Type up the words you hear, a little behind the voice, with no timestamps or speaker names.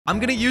I'm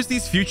gonna use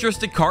these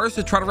futuristic cars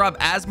to try to rob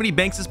as many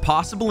banks as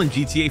possible in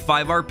GTA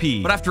 5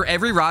 RP. But after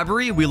every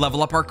robbery, we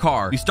level up our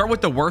car. We start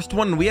with the worst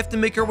one, and we have to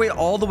make our way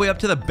all the way up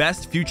to the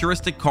best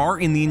futuristic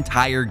car in the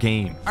entire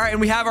game. All right, and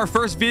we have our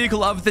first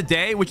vehicle of the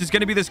day, which is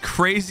gonna be this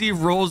crazy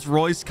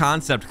Rolls-Royce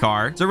concept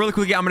car. So really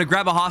quickly, I'm gonna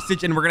grab a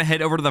hostage, and we're gonna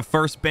head over to the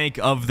first bank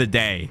of the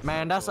day.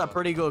 Man, that's a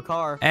pretty good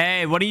car.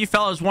 Hey, what do you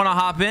fellas want to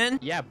hop in?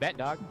 Yeah, bet,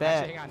 dog. Bet.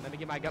 Actually, hang on. Let me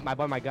get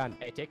my gun.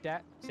 Hey, take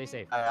that. Stay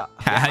safe.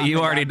 You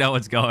already know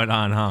what's going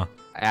on, huh?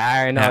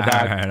 I know,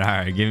 dog. All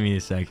right. Give me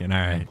a second. All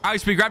right,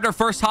 so we grabbed our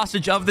first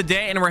hostage of the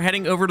day, and we're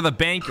heading over to the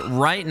bank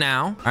right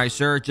now. All right,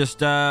 sir,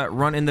 just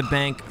run in the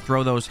bank,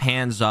 throw those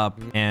hands up,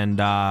 and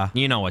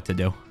you know what to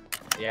do.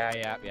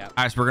 Yeah. All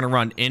right, so we're gonna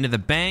run into the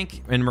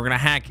bank, and we're gonna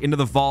hack into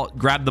the vault,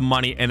 grab the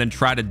money, and then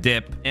try to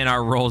dip in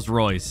our Rolls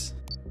Royce.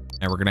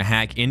 And we're gonna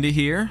hack into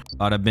here.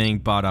 Bada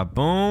bing, bada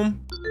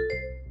boom.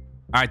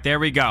 All right, there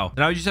we go.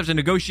 Now we just have to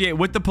negotiate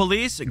with the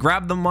police,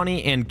 grab the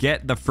money, and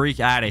get the freak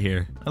out of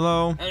here.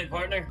 Hello. Hey,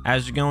 partner.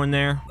 How's it going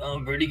there?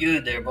 I'm pretty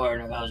good there,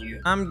 partner. How's you?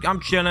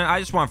 I'm chilling. I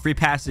just want free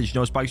passage,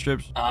 no spike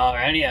strips.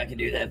 Alrighty, I can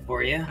do that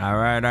for you. All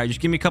right.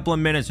 Just give me a couple of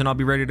minutes, and I'll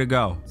be ready to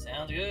go.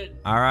 Sounds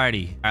good.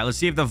 Alrighty. All right, let's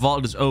see if the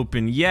vault is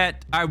open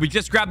yet. All right, we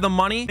just grabbed the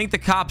money. I think the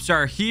cops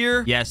are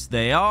here. Yes,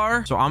 they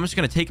are. So I'm just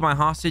gonna take my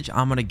hostage.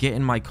 I'm gonna get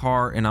in my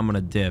car, and I'm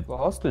gonna dip. The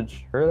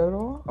hostage heard at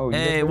all? Oh,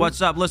 Hey,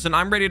 what's up? Listen,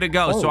 I'm ready to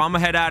go, so I'm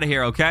gonna head out of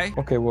here, okay?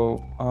 Okay,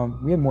 well,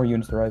 we had more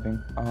units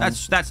arriving.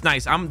 That's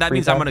nice. That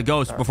means I'm gonna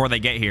go before they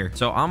get here.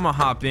 So I'm gonna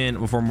hop in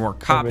before more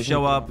cops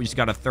show up. We just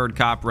got a third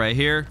cop right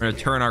here. We're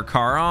gonna turn our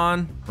car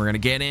on. We're gonna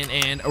get in,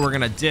 and we're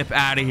gonna dip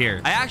out of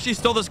here. I actually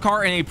stole this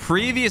car in a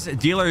previous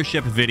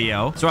dealership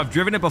video, so I've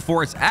driven it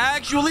before. It's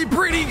actually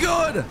pretty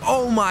good.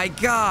 Oh my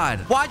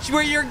god. Watch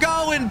where you're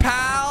going,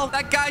 pal.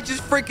 That guy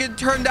just freaking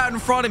turned out in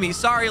front of me.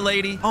 Sorry,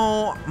 lady.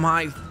 Oh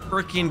my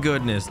freaking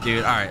goodness,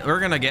 dude. All right, we're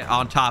gonna get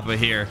on top of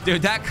here.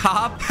 Dude, that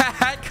cop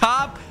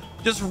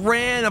just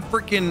ran a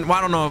freaking, well,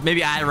 I don't know,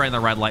 maybe I ran the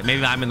red light,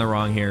 maybe I'm in the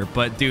wrong here,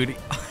 but dude,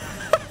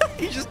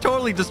 he just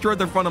totally destroyed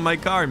the front of my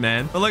car,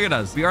 man. But look at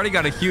us. We already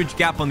got a huge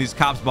gap on these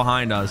cops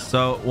behind us.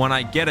 So when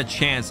I get a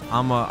chance,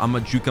 I'm a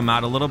juke them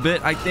out a little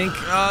bit, I think.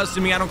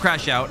 Assuming I don't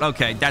crash out.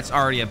 Okay, that's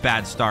already a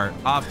bad start.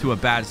 Off to a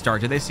bad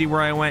start. Did they see where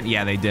I went?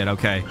 Yeah, they did.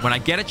 Okay. When I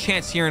get a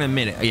chance here in a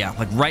minute, yeah,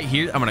 like right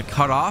here, I'm going to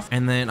cut off,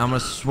 and then I'm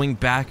going to swing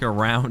back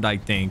around, I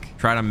think.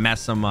 Try to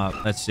mess them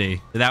up. Let's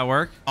see. Did that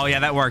work? Oh, yeah,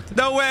 that worked.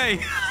 No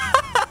way.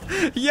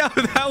 Yo,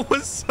 that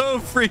was so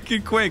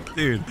freaking quick,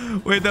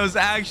 dude. Wait, that was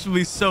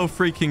actually so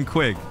freaking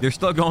quick. They're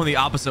still going the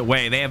opposite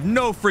way. They have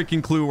no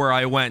freaking clue where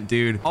I went,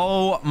 dude.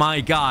 Oh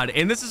my god.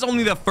 And this is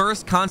only the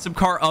first concept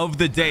car of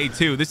the day,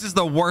 too. This is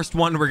the worst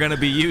one we're gonna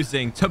be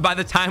using. So by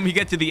the time we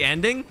get to the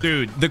ending,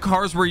 dude, the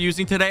cars we're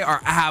using today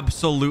are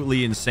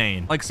absolutely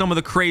insane. Like some of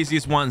the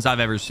craziest ones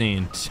I've ever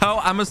seen. So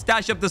I'm gonna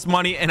stash up this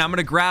money, and I'm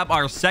gonna grab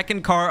our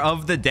second car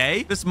of the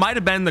day. This might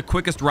have been the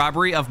quickest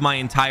robbery of my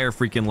entire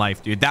freaking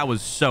life, dude. That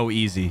was so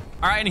easy.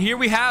 All right, and here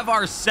we have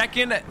our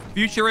second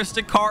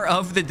futuristic car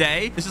of the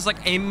day. This is like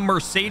a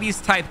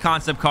Mercedes type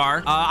concept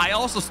car. I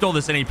also stole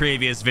this in a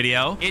previous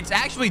video. It's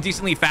actually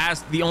decently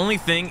fast. The only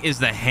thing is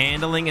the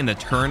handling and the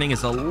turning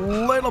is a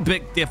little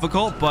bit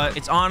difficult, but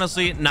it's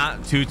honestly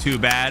not too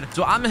bad.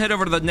 So I'm gonna head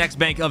over to the next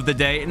bank of the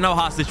day. No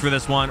hostage for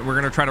this one. We're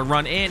gonna try to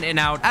run in and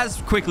out as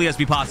quickly as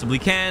we possibly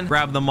can,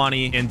 grab the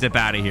money, and dip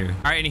out of here.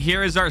 All right, and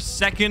here is our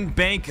second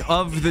bank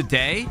of the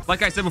day.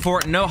 Like I said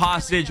before, no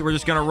hostage. We're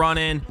just gonna run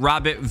in,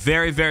 rob it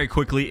very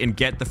quickly, and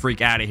get the freak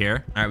out of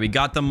here. All right, we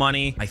got the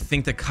money. I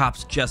think the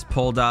cops just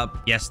pulled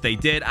up. Yes, they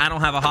did. I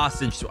don't have a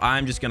hostage, so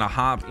I'm just gonna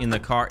hop in the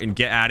car and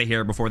get out of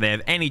here before they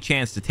have any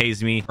chance to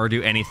tase me or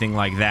do anything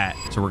like that.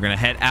 So we're gonna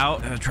head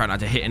out. Try not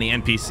to hit any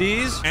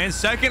NPCs. And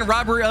second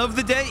robbery of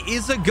the day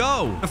is a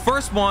go. The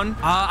first one,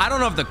 I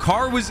don't know if the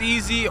car was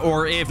easy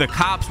or if the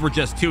cops were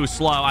just too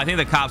slow. I think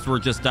the cops were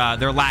just,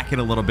 they're lacking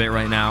a little bit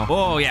right now.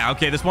 Oh, yeah.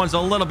 Okay, this one's a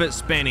little bit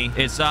spinny.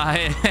 It's,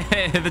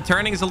 the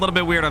turning is a little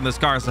bit weird on this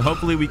car, so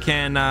hopefully we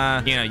can,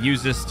 you know,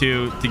 use this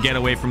to get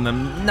away from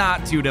them.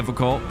 Not too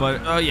difficult,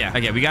 but yeah.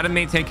 Okay, we got to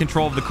maintain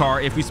control of the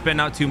car. If we spin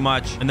out too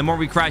much, and the more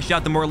we crash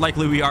out, the more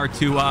likely we are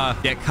to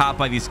get caught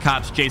by these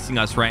cops chasing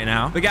us right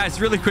now. But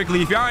guys, really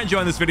quickly, if you are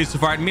enjoying this video so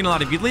far, it'd mean a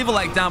lot if you'd leave a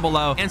like down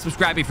below and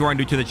subscribe if you are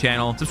new to the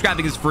channel.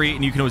 Subscribing is free,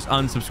 and you can always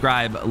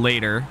unsubscribe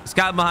later. This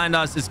guy behind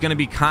us is going to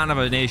be kind of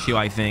an issue,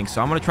 I think,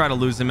 so I'm going to try to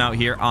lose him out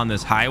here on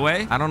this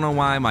highway. I don't know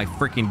why my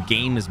freaking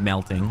game is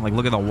melting. Like,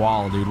 look at the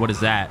wall, dude. What is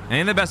that? I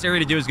think the best area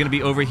to do is going to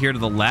be over here to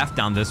the left,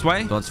 down this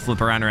way. So let's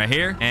flip around right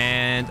here.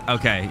 And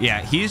okay,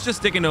 yeah, he's just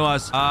sticking to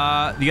us.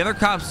 The other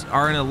cops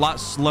are in a lot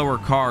slower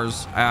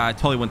cars. I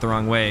totally went the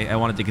wrong way. I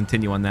wanted to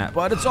continue on that,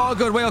 but it's all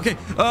good. Wait, okay.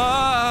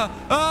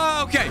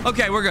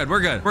 Okay, we're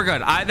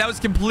good. That was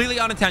completely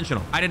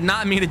unintentional. I did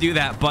not mean to do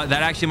that, but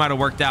that actually might have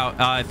worked out.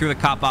 I threw the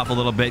cop off a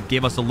little bit,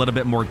 gave us a little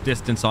bit more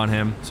distance on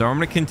him. So I'm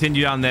gonna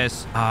continue on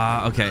this.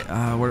 Okay,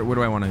 where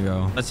do I want to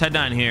go? Let's head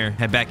down here,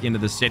 head back into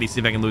the city, see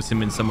if I can lose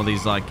him in some of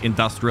these like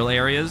industrial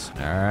areas.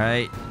 All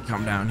right,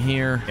 come down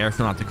here.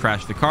 Careful not to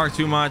crash the car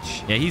too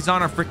much. Yeah, he's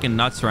on our freaking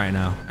nuts right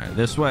now. All right,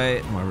 this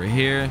way. I'm over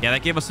here. Yeah,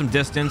 that gave us some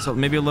distance, so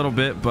maybe a little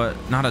bit, but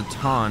not a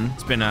ton.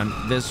 It's been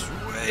on this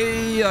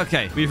way.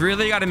 Okay, we've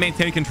really got to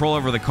maintain control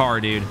over the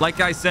car, dude. Like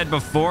I said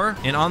before,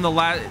 and on the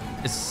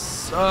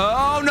last...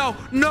 oh, no,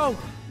 no.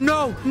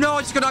 No, no,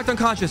 I just got knocked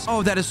unconscious.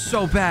 Oh, that is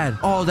so bad.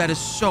 Oh, that is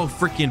so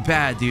freaking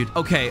bad, dude.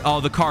 Okay.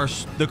 Oh, the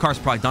car's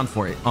probably done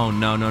for it. Oh,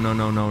 no, no, no,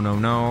 no, no, no,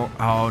 no.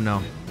 Oh,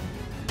 no.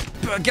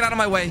 Get out of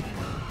my way.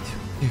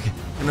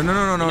 No, no,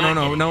 no, no,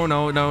 no, no, no,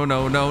 no,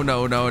 no, no,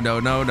 no, no, no,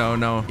 no, no,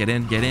 no. Get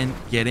in, get in,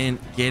 get in,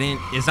 get in.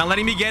 It's not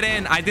letting me get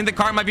in. I think the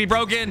car might be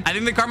broken. I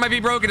think the car might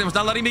be broken. It was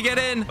not letting me get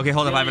in. Okay,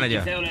 hold up. I have an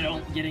idea.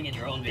 Getting in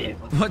your own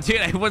vehicle. What,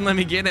 dude? It wouldn't let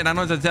me get in. I don't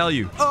know what to tell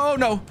you. Oh,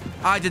 no.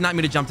 I did not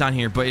mean to jump down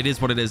here, but it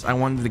is what it is. I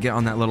wanted to get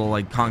on that little,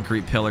 like,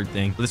 concrete pillar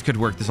thing. This could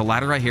work. There's a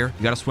ladder right here.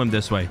 You got to swim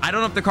this way. I don't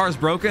know if the car is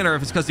broken or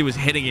if it's because he was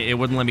hitting it. It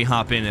wouldn't let me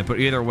hop in it,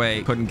 but either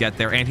way, couldn't get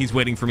there. And he's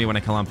waiting for me when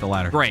I climb up the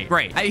ladder. Great,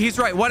 great. He's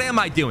right. What am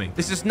I doing?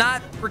 This is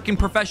not freaking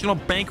professional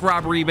bank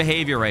robbery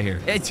behavior right here.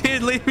 Hey,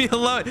 dude, leave me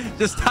alone.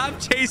 Just stop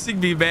chasing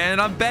me, man.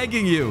 I'm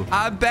begging you.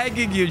 I'm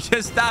begging you.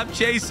 Just stop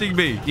chasing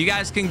me. You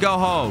guys can go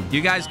home.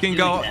 You guys can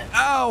go.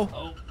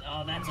 Oh,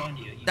 that's on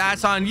you.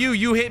 That's on you.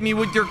 You hit me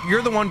with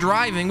you're the one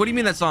driving. What do you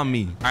mean that's on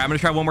me? All right, I'm gonna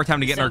try one more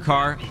time to get in our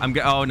car.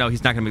 Oh no,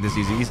 he's not gonna make this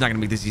easy. He's not gonna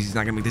make this easy. He's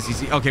not gonna make this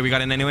easy. Okay, we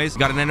got in anyways.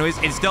 Got it anyways.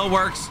 It still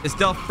works. It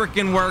still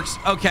freaking works.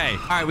 Okay.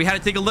 All right, we had to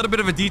take a little bit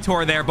of a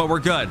detour there, but we're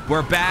good.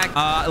 We're back.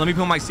 Let me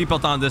put my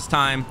seatbelt on this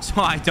time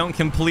so I don't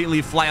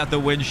completely fly out the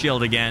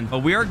windshield again. But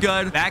we are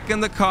good. Back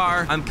in the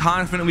car. I'm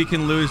confident we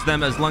can lose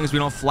them as long as we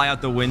don't fly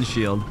out the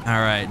windshield.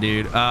 All right,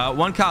 dude.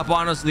 One cop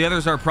on us. The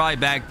others are probably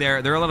back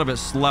there. They're a little bit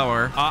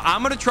slower.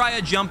 I'm gonna try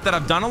a jump that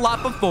I've done a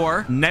lot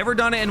before. Never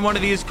done it in one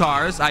of these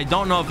cars. I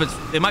don't know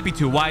if it might be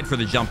too wide for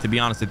the jump, to be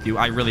honest with you.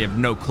 I really have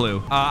no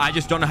clue. I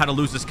just don't know how to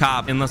lose this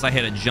cop unless I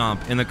hit a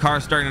jump. And the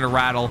car's starting to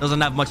rattle.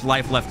 Doesn't have much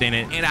life left in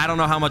it. And I don't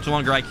know how much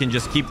longer I can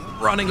just keep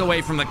running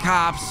away from the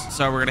cops.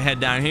 So we're gonna head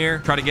down here,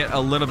 try to get a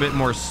little bit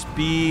more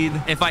speed.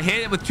 If I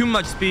hit it with too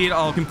much speed,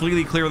 I'll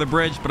completely clear the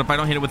bridge. But if I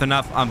don't hit it with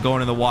enough, I'm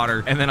going in the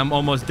water. And then I'm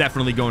almost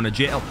definitely going to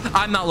jail.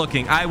 I'm not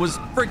looking. I was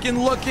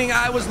freaking looking.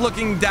 I was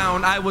looking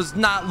down. I was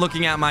not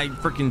looking at my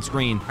freaking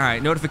screen. All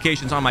right,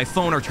 notifications on my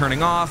phone are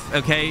turning off.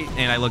 Okay,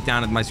 and I look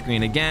down at my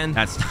screen again.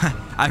 That's not,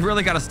 I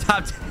really gotta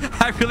stop.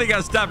 I really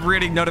gotta stop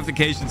reading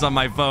notifications on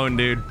my phone,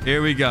 dude.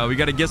 Here we go. We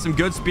gotta get some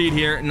good speed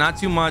here. Not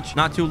too much,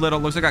 not too little.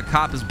 Looks like a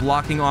cop is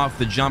blocking off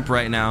the jump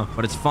right now,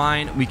 but it's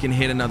fine. We can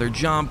hit another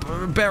jump.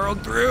 Barrel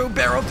through,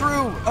 barrel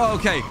through. Oh,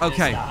 okay,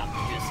 okay.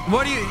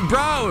 What do you,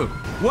 bro?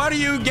 What do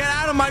you get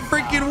out of my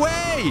freaking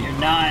way? You're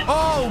not.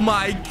 Oh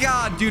my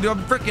god, dude,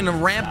 I'm freaking a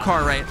ramp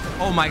car, right?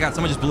 Oh my god,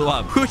 someone just blew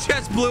up. Who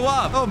just blew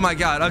up? Oh my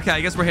god. Okay,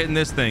 I guess we're hitting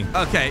this thing.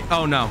 Okay.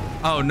 Oh no.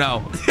 Oh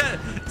no.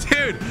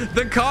 Dude,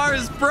 the car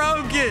is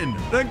broken.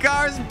 The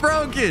car's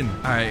broken.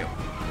 All right.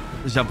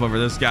 Let's jump over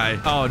this guy.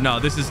 Oh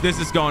no, this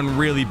is going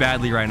really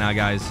badly right now,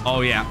 guys.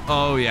 Oh yeah.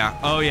 Oh yeah.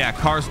 Oh yeah.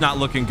 Car's not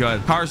looking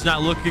good. Car's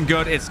not looking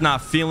good. It's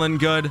not feeling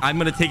good. I'm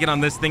gonna take it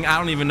on this thing. I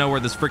don't even know where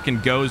this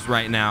freaking goes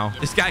right now.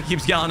 This guy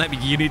keeps yelling at me.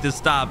 You need to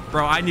stop,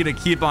 bro. I need to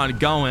keep on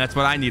going. That's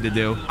what I need to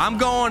do. I'm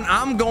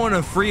going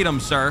to freedom,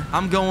 sir.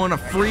 I'm going to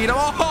freedom.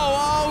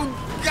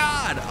 Oh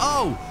god.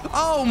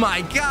 Oh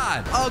my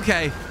god.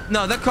 Okay.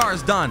 No, that car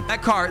is done. The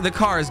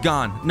car is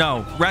gone.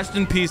 No, rest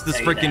in peace, this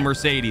freaking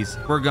Mercedes.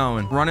 We're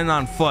going. Running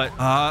on foot.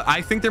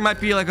 I think there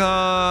might be like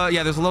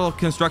yeah, there's a little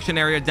construction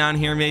area down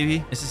here,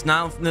 maybe. This is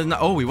not,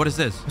 oh, wait, what is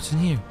this? What's in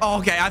here? Oh,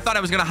 okay, I thought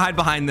I was gonna hide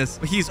behind this.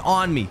 He's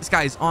on me. This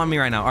guy is on me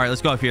right now. All right,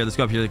 let's go up here. Let's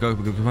go up here. Come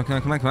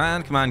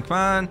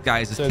on.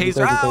 Guys, this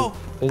taser. Ow!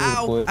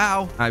 Ow!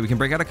 All right, we can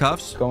break out of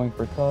cuffs. Going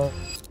for cuffs.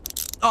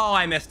 Oh,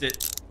 I missed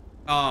it.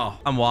 Oh,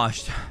 I'm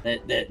washed.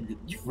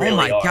 You really oh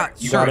my are. god,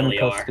 You sir. really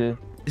are.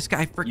 This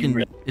guy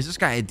freaking is this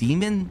guy a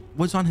demon?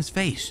 What's on his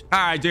face? All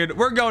right, dude,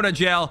 we're going to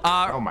jail.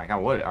 Oh my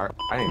god, what? I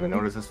didn't even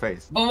notice his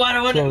face.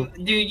 But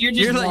dude, you're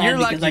just you're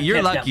lucky.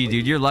 You're lucky,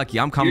 dude. You're lucky.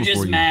 I'm coming for you.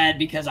 You're just mad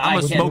because I'm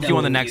gonna smoke you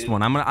on the next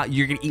one.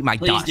 You're gonna eat my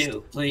dust. Please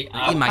do. Please.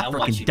 Eat my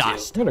freaking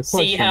dust.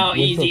 See how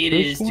easy it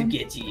is to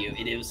get to you.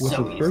 It was so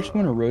easy. Was the first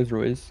one a Rolls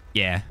Royce?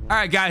 Yeah. All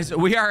right, guys,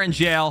 we are in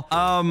jail.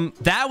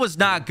 That was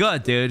not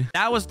good, dude.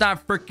 That was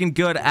not freaking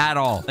good at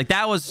all. Like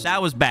that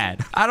was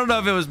bad. I don't know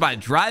if it was my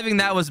driving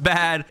that was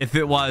bad, if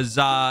it was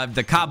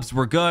the cops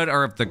were good,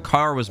 or if the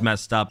car was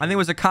messed up. I think it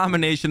was a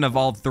combination of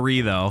all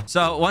three, though.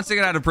 So once I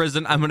get out of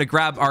prison, I'm gonna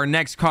grab our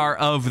next car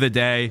of the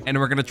day, and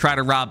we're gonna try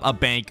to rob a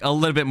bank a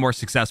little bit more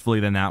successfully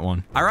than that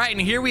one. All right,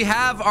 and here we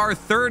have our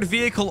third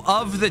vehicle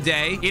of the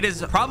day. It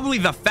is probably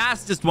the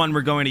fastest one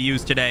we're going to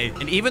use today,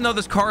 and even though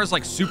this car is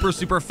like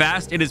super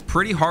fast, it is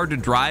pretty hard to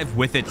drive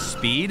with its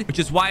speed, which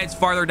is why it's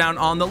farther down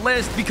on the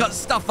list, because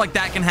stuff like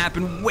that can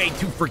happen way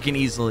too freaking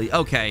easily.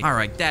 Okay, all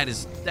right, that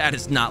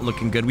is not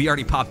looking good. We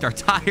already popped our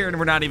tire and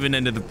we're not even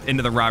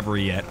into the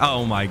robbery yet.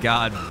 Oh my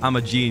God. I'm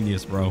a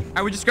genius, bro. All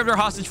right, we just grabbed our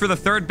hostage for the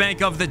third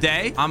bank of the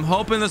day. I'm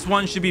hoping this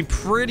one should be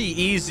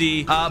pretty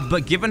easy.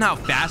 But given how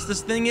fast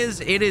this thing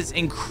is, it is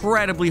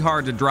incredibly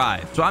hard to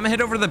drive. So I'm gonna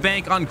head over to the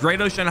bank on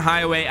Great Ocean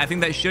Highway. I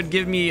think that should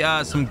give me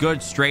some good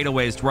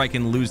straightaways to where I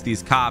can lose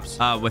these cops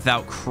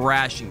without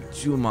crashing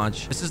too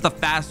much. This is the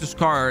fastest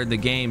car in the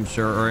game,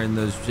 sir, or in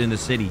the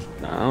city.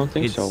 No, I don't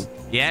think so.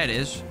 Yeah, it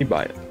is. You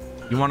buy it.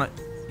 You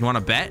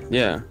wanna bet?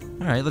 Yeah.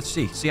 All right, let's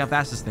see how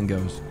fast this thing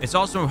goes. It's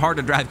also hard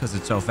to drive because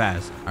it's so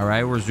fast. All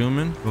right, we're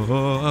zooming.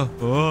 We're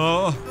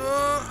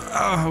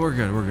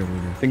good.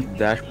 I think the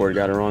dashboard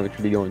got it wrong. It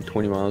should be going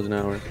 20 miles an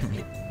hour.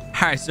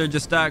 All right, so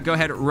just go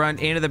ahead, run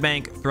into the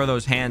bank, throw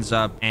those hands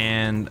up,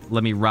 and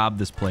let me rob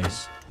this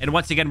place. And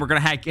once again, we're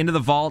gonna hack into the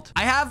vault.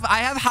 I have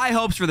high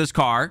hopes for this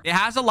car. It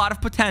has a lot of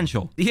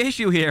potential. The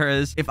issue here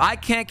is if I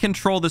can't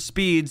control the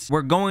speeds,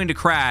 we're going to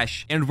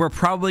crash and we're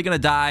probably gonna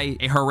die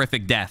a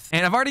horrific death.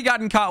 And I've already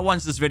gotten caught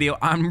once this video.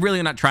 I'm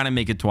really not trying to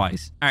make it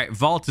twice. All right,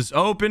 vault is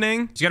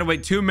opening. Just gotta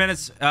wait 2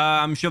 minutes.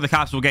 I'm sure the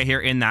cops will get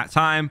here in that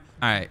time.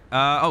 All right.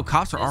 Oh,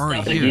 cops are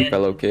already Thank here. you. You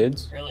fellow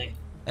kids. Really?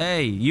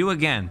 Hey, you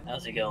again.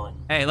 How's it going?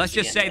 Hey, let's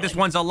just say this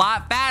one's a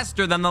lot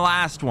faster than the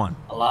last one.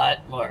 A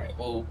lot more.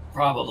 Well,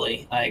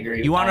 probably. I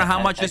agree. You want to know how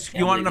I- much I this? can't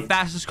You want to know believe the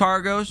fastest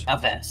car goes? How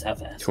fast? How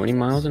fast? 20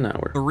 miles an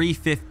hour.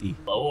 350.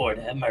 Lord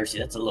have mercy.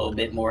 That's a little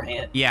bit more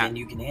Yeah. than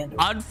you can handle.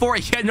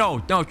 Unfortunately,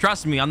 no,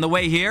 trust me. On the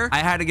way here, I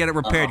had to get it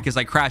repaired because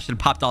I crashed and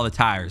popped all the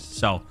tires.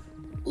 So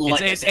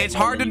Like I it's said,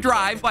 more hard to than you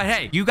drive, but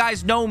hey, you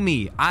guys know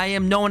me. I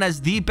am known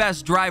as the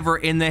best driver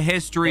in the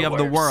history of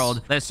the worst.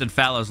 world. Listen,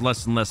 fellas,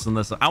 listen.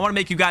 I want to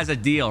make you guys a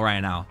deal right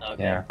now. can.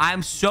 Okay. Yeah.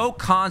 I'm so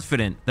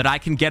confident that I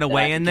can get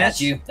away in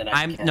this.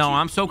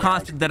 I'm so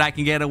confident that I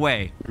can get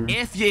away.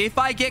 If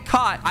I get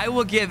caught, I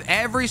will give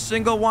every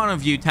single one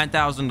of you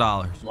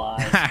 $10,000.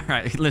 Lies. All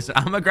right, listen,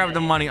 I'm gonna grab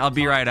the money. I'll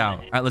be right out.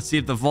 All right, let's see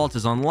if the vault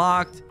is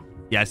unlocked.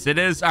 Yes, it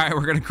is. All right,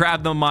 we're gonna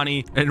grab the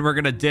money and we're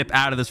gonna dip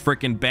out of this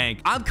freaking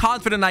bank. I'm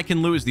confident I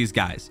can lose these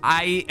guys.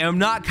 I am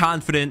not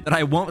confident that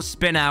I won't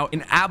spin out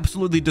and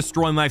absolutely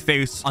destroy my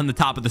face on the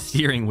top of the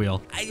steering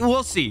wheel.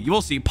 We'll see.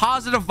 We'll see.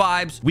 Positive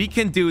vibes. We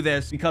can do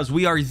this because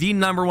we are the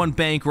 #1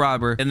 bank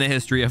robber in the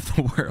history of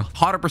the world.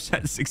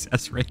 100%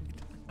 success rate.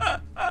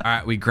 All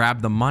right, we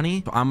grabbed the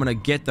money. I'm gonna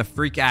get the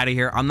freak out of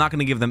here. I'm not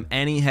gonna give them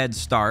any head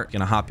start.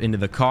 Gonna hop into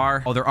the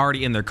car. Oh, they're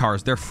already in their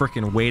cars. They're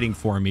freaking waiting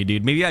for me,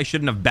 dude. Maybe I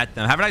shouldn't have bet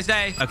them. Have a nice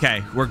day.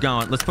 Okay, we're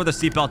going. Let's put the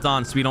seatbelt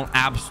on so we don't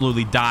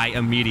absolutely die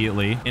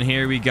immediately. And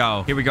here we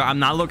go. Here we go. I'm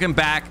not looking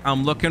back.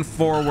 I'm looking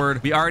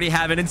forward. We already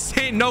have an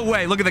insane... No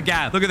way. Look at the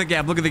gap. Look at the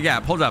gap. Look at the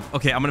gap. Hold up.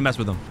 Okay, I'm gonna mess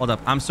with them. Hold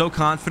up. I'm so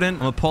confident.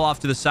 I'm gonna pull off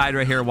to the side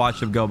right here and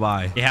watch them go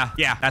by. Yeah,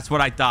 that's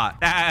what I thought.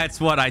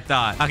 That's what I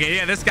thought. Okay,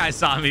 yeah, this guy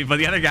saw me, but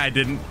the other guy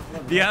didn't.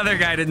 The other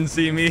guy didn't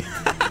see me.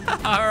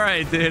 All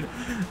right, dude.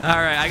 All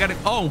right, I gotta...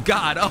 Oh,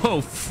 God.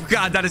 Oh,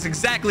 God. That is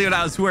exactly what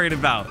I was worried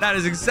about. That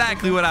is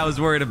exactly what I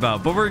was worried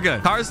about. But we're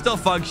good. Car's still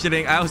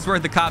functioning. I was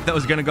worried the cop that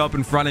was gonna go up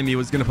in front of me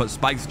was gonna put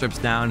spike strips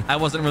down. I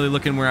wasn't really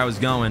looking where I was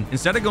going.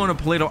 Instead of going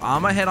to Paleto,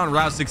 I'm gonna head on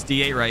Route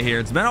 68 right here.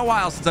 It's been a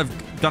while since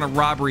I've done a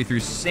robbery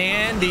through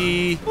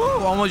Sandy.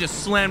 Woo, almost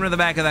just slammed into the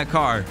back of that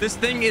car. This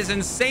thing is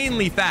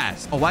insanely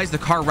fast. Oh, why is the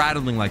car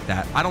rattling like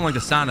that? I don't like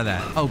the sound of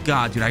that. Oh,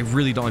 God, dude. I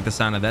really don't like the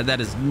sound of that.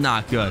 That is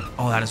not good.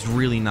 Oh, that is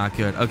really not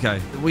good.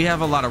 Okay. We have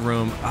a lot of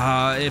room.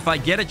 If I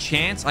get a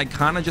chance, I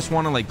kind of just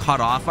want to like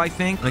cut off, I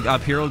think. Like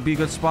up here would be a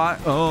good spot.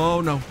 Oh,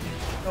 no.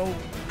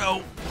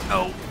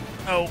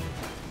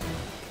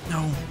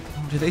 No.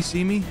 Did they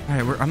see me?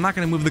 All right, I'm not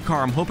going to move the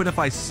car. I'm hoping if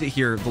I sit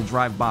here, they'll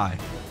drive by.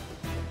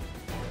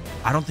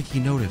 I don't think he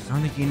noticed.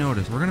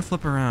 We're going to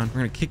flip around. We're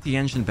going to kick the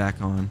engine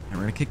back on. And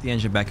we're going to kick the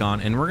engine back on.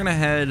 And we're going to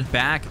head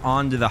back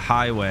onto the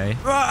highway.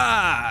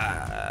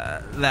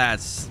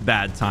 That's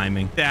bad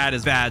timing. That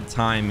is bad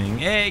timing.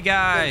 Hey,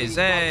 guys.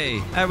 Hey,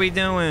 how we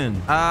doing?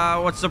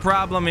 What's the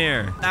problem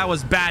here? That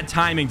was bad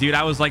timing, dude.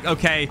 I was like,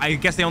 okay, I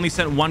guess they only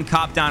sent one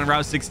cop down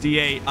Route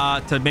 68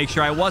 to make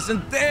sure I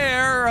wasn't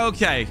there.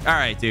 Okay. All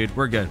right, dude.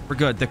 We're good.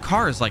 The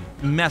car is like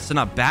messing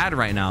up bad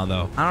right now,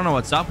 though. I don't know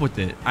what's up with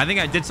it. I think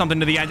I did something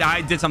to the engine.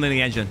 I did something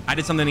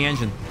to the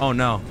engine. Oh,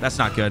 no. That's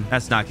not good. All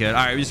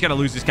right, we just got to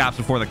lose these cops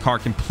before the car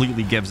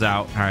completely gives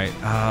out. All right.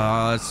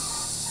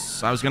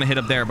 I was going to hit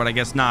up there, but I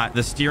guess not.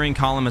 The steering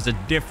column is a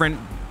different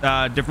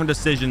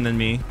decision than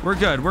me. We're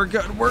good.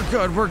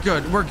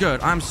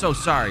 I'm so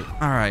sorry.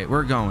 All right,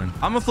 we're going.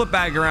 I'm gonna flip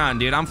back around,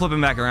 dude. I'm flipping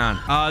back around.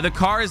 The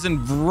car is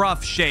in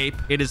rough shape.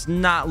 It is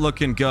not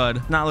looking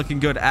good. Not looking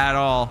good at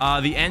all.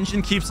 The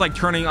engine keeps like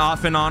turning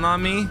off and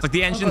on me. It's like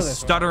the engine's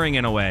stuttering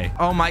in a way.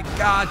 Oh my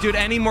God, dude.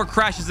 Any more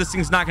crashes, this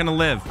thing's not gonna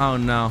live. Oh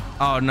no.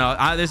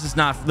 This is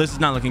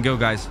not looking good,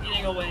 guys.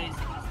 Getting away.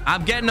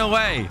 I'm getting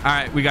away. All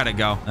right, we gotta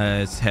go.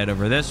 Let's head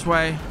over this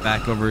way,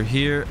 back over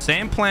here.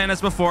 Same plan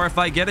as before. If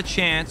I get a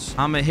chance,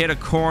 I'm gonna hit a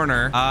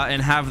corner and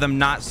have them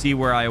not see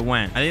where I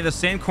went. I think the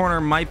same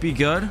corner might be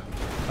good.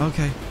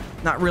 Okay.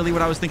 Not really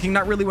what I was thinking,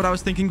 but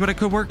it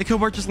could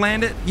work. Just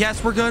land it.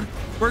 Yes, we're good.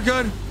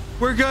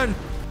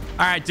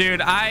 All right,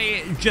 dude,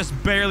 I just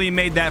barely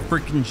made that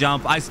freaking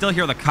jump. I still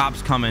hear the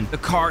cops coming. The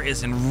car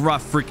is in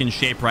rough freaking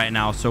shape right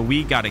now, so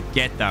we got to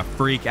get the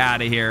freak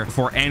out of here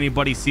before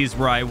anybody sees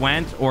where I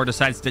went or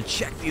decides to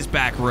check these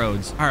back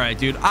roads. All right,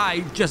 dude,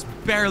 I just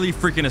barely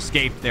freaking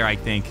escaped there, I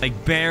think.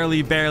 Like,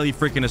 barely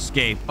freaking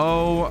escaped.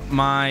 Oh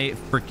my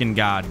freaking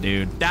God,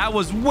 dude. That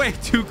was way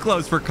too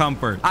close for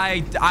comfort. I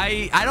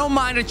don't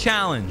mind a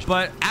challenge,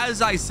 but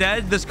as I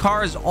said, this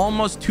car is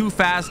almost too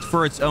fast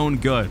for its own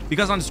good,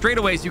 because on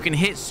straightaways, you can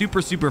hit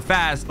super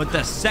fast, but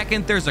the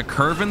second there's a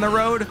curve in the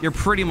road, you're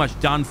pretty much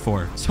done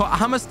for. So I'm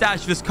gonna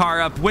stash this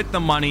car up with the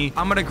money.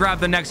 I'm gonna grab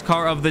the next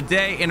car of the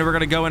day, and we're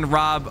gonna go and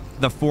rob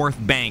the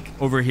 4th bank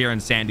over here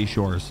in Sandy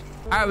Shores.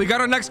 All right, we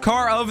got our next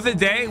car of the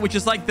day, which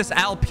is like this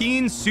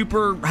Alpine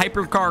super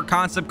hypercar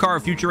concept car,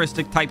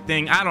 futuristic type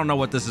thing. I don't know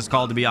what this is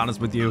called, to be honest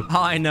with you.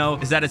 All I know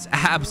is that it's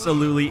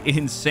absolutely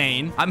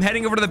insane. I'm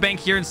heading over to the bank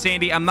here in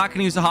Sandy. I'm not going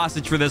to use a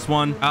hostage for this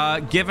one.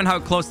 Given how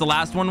close the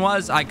last one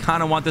was, I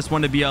kind of want this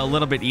one to be a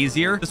little bit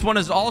easier. This one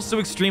is also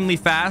extremely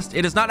fast.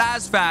 It is not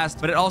as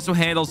fast, but it also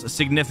handles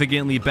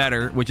significantly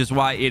better, which is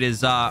why it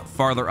is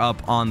farther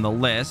up on the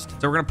list.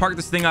 So we're going to park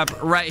this thing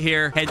up right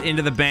here, head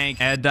into the bank,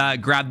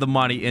 and grab the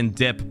money and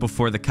dip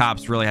before the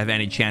cops really have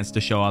any chance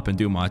to show up and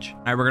do much.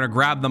 All right, we're gonna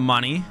grab the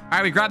money. All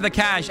right, we grabbed the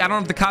cash. I don't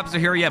know if the cops are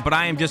here yet, but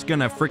I am just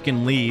gonna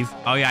freaking leave.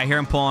 Oh yeah, I hear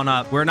him pulling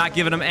up. We're not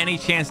giving them any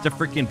chance to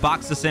freaking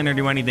box us in or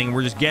do anything.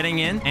 We're just getting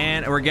in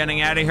and we're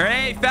getting out of here.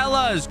 Hey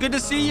fellas, good to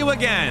see you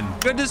again.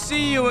 Good to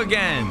see you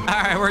again. All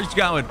right, we're just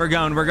going. We're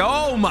going.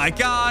 Oh my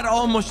God,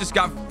 almost just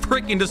got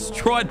freaking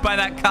destroyed by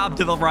that cop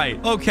to the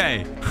right.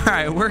 Okay, all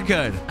right, we're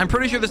good. I'm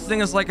pretty sure this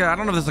thing is like I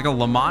don't know if it's like a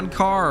Le Mans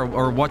car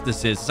or what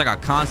this is. It's like a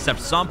concept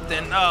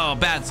something. Oh,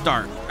 bad start.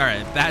 All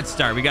right, bad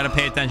start. We got to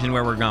pay attention to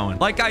where we're going.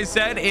 Like I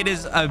said, it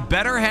is a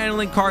better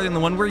handling car than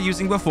the one we're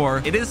using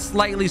before. It is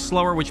slightly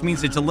slower, which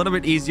means it's a little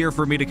bit easier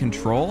for me to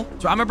control.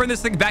 So I'm gonna bring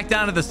this thing back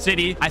down to the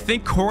city. I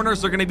think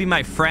corners are gonna be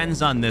my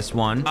friends on this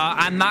one.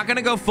 I'm not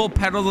gonna go full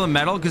pedal to the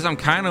metal because I'm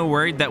kind of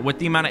worried that with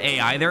the amount of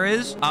AI there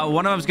is,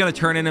 one of them's gonna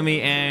turn into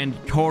me and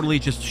totally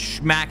just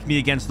smack me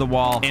against the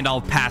wall and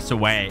I'll pass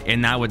away,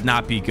 and that would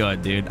not be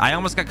good, dude. I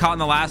almost got caught in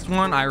the last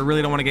one. I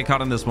really don't want to get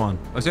caught in this one.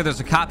 Looks like there's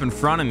a cop in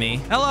front of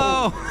me.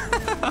 Hello.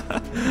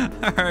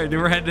 All right, dude,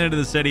 we're heading into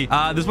the city.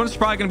 This one's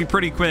probably gonna be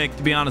pretty quick,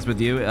 to be honest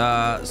with you.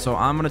 So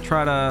I'm gonna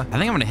try to, I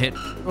think I'm gonna hit,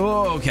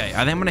 oh, okay,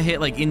 I think I'm gonna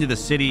hit like into the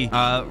city,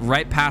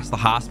 right past the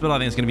hospital. I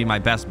think it's gonna be my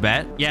best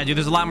bet. Yeah, dude,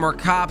 there's a lot more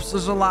cops.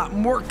 There's a lot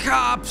more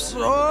cops.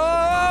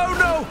 Oh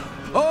no.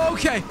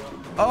 Okay.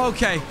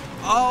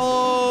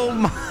 Oh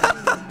my.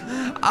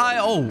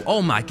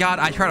 Oh my God,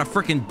 I try to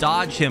freaking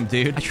dodge him,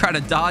 dude. I try to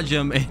dodge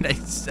him and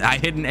I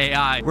hit an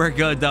AI. We're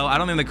good though. I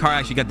don't think the car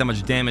actually got that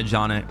much damage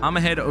on it. I'm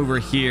gonna head over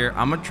here.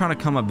 I'm gonna try to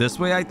come up this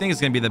way. I think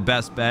it's gonna be the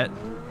best bet.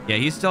 Yeah,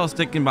 he's still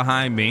sticking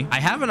behind me. I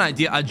have an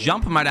idea. A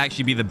jump might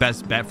actually be the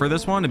best bet for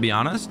this one, to be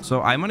honest.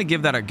 So I'm going to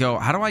give that a go.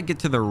 How do I get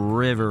to the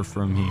river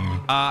from here?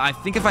 I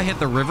think if I hit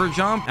the river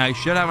jump, I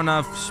should have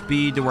enough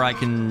speed to where I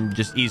can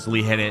just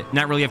easily hit it.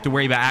 Not really have to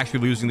worry about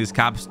actually losing these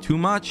cops too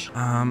much.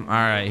 All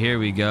right, here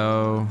we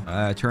go.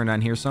 Turn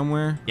on here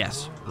somewhere.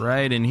 Yes,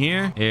 right in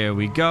here. Here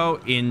we go.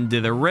 Into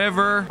the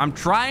river. I'm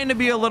trying to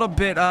be a little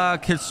bit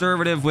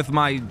conservative with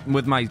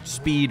my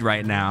speed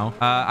right now.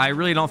 I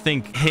really don't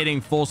think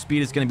hitting full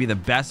speed is going to be the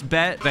best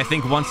bet, but I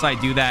think once I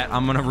do that,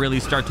 I'm gonna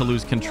really start to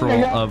lose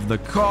control of the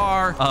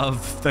car,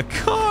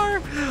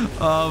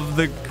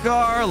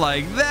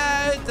 like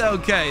that.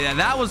 Okay, yeah,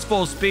 that was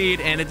full speed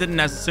and it didn't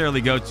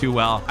necessarily go too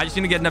well. I just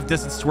need to get enough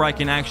distance to where I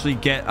can actually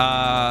get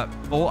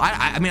well,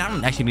 I mean, I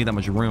don't actually need that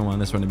much room on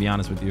this one, to be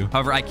honest with you.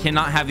 However, I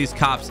cannot have these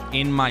cops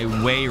in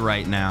my way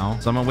right now,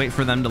 so I'm gonna wait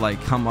for them to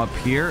like come up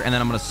here, and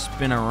then I'm gonna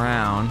spin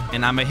around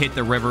and I'm gonna hit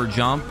the river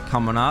jump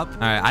coming up.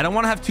 All right, I don't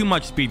want to have too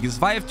much speed, because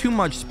if I have too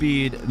much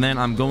speed, then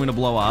I'm going to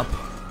blow up.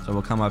 So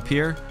we'll come up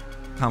here.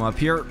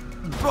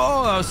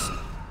 Oh,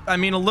 I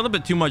mean, a little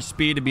bit too much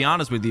speed, to be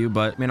honest with you,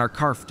 but I mean, our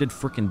car did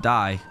freaking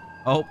die.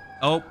 Oh,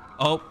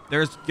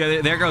 there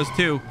goes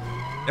two.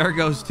 There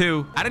goes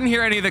two. I didn't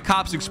hear any of the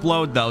cops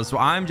explode though, so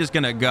I'm just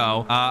gonna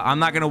go. I'm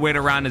not gonna wait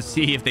around to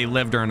see if they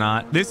lived or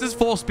not. This is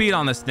full speed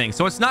on this thing,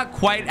 so it's not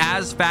quite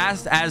as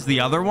fast as the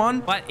other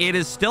one, but it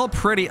is still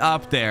pretty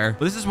up there.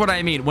 But this is what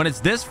I mean. When it's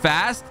this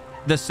fast,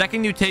 the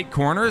second you take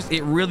corners,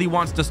 it really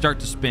wants to start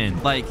to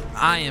spin. Like,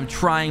 I am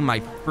trying my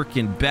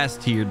freaking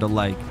best here to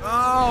like,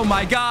 oh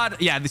my God.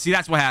 Yeah, see,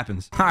 that's what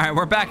happens. All right,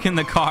 we're back in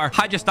the car.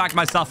 I just knocked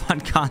myself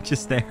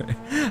unconscious there.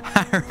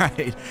 All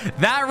right,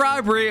 that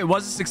robbery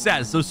was a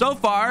success. So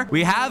far,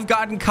 we have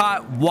gotten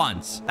caught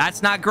once.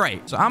 That's not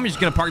great. So I'm just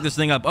gonna park this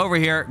thing up over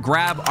here,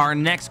 grab our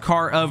next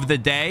car of the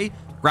day,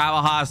 grab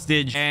a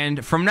hostage,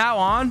 and from now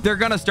on, they're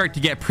gonna start to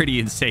get pretty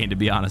insane, to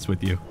be honest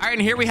with you. All right,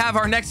 and here we have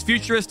our next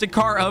futuristic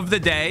car of the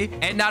day.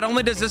 And not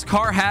only does this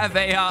car have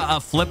a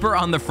flipper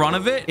on the front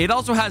of it, it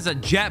also has a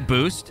jet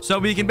boost. So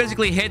we can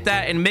basically hit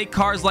that and make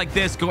cars like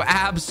this go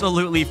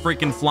absolutely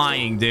freaking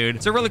flying,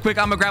 dude. So really quick,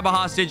 I'm gonna grab a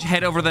hostage,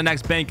 head over to the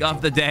next bank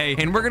of the day,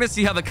 and we're gonna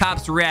see how the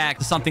cops react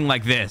to something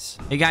like this.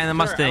 Hey, guy in the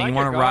Mustang, you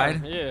wanna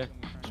ride? Yeah.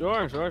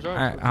 Sure. All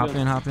right, hop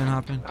in.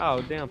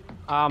 Oh, damn.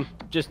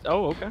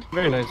 Oh, okay.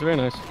 Very nice.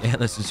 Yeah,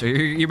 listen, so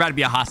you're about to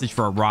be a hostage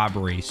for a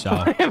robbery, so.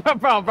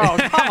 bro,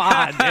 come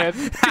on, dude.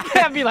 You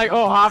can't be like,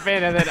 oh, hop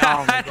in and then,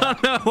 oh, my I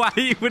don't know why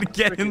you would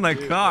get in the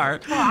car.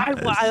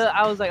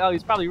 I was like, oh,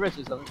 he's probably rich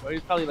or something. Or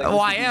he's probably like. Oh,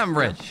 I am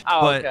rich.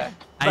 Oh, but okay.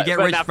 I get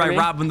but rich not by for me?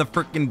 robbing the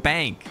freaking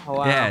bank. Oh,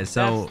 wow. Yeah,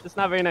 so. That's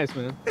not very nice,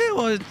 man.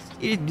 Well,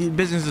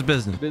 business is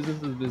business.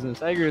 Business is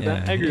business. I agree with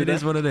that. I agree with It that.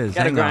 is what it is.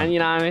 Gotta Hang grind, on. you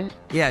know what I mean?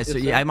 Yeah, so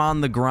Yes, sir. I'm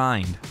on the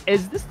grind.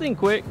 Is this thing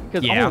quick?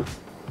 Yeah.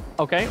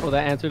 Okay, well,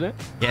 that answered it.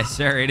 Yes,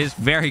 sir. It is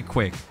very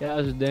quick.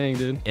 Gosh dang,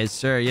 dude. Yes,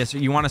 sir. Yes, sir.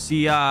 You want to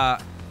see? It's a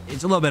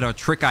little bit of a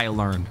trick I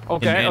learned.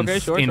 Okay,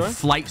 sure. In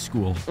flight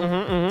school.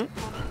 Mm-hmm.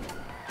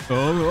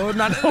 Oh,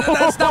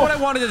 that's not what I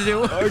wanted to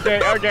do.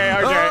 Okay.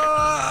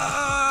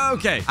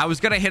 Okay. I was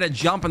going to hit a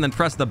jump and then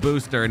press the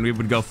booster and we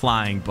would go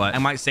flying, but I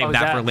might save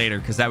that for later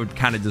because that would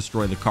kind of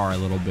destroy the car a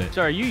little bit.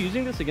 So are you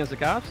using this against the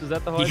cops? Is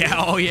that the whole idea?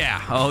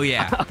 Yeah. Oh,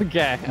 yeah.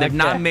 Okay. They've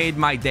not made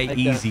my day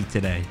easy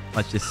today.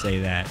 Let's just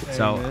say that. Okay,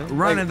 so man.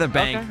 run to the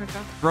bank, Okay.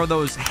 throw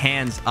those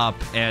hands up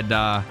and,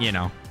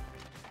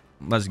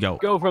 let's go.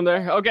 Go from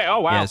there. Okay.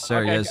 Oh, wow. Yes, sir.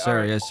 Okay, Yes, sir. all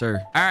right. Yes, sir.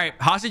 All right.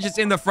 Hostage is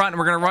in the front. And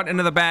we're going to run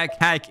into the back,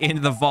 hack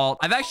into the vault.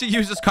 I've actually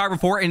used this car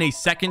before in a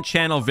second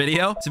channel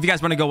video. So if you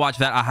guys want to go watch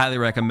that, I highly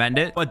recommend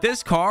it. But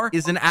this car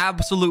is an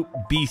absolute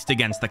beast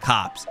against the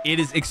cops. It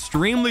is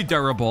extremely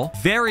durable,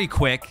 very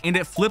quick, and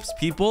it flips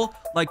people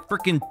like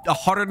freaking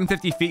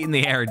 150 feet in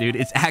the air, dude.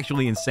 It's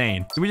actually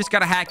insane. So we just got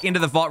to hack into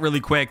the vault really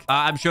quick.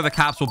 I'm sure the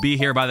cops will be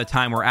here by the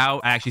time we're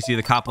out. I actually see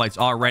the cop lights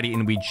already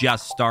and we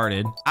just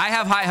started. I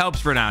have high hopes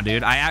for now,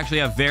 dude. I actually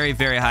have very,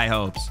 very high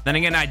hopes. Then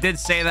again, I did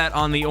say that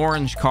on the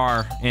orange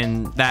car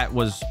and that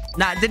was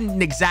didn't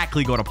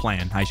exactly go to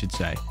plan, I should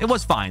say. It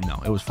was fine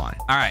though. It was fine.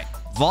 All right.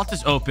 Vault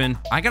is open.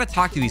 I gotta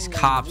talk to these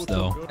cops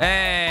though.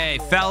 Hey,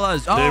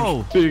 fellas.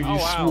 Oh, Biggie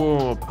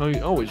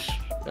Swamp.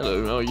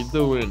 Hello, how you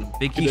doing?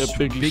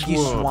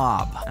 Biggie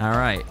Swab. All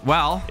right.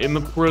 Well, In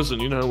the prison,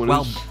 you know.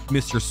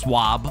 Mr.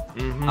 Swab.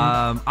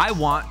 I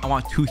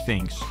want two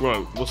things.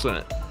 Bro, what's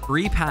that?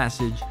 Free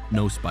passage,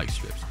 no spike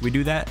strips. Can we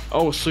do that?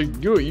 Oh, so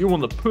you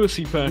want the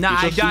pussy package? No,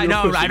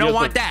 I don't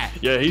want that.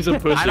 Yeah, he's a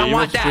pussy. I don't He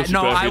want wants the that. pussy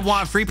No, I package.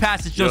 want free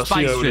passage, no Yeah, spike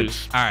see how it strips.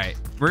 is. All right.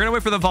 We're going to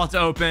wait for the vault to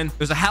open.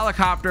 There's a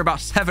helicopter,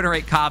 about 7 or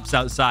 8 cops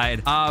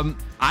outside.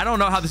 I don't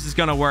know how this is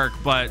going to work,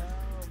 but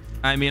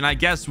I mean, I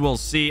guess we'll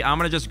see. I'm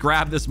going to just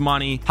grab this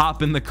money,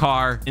 hop in the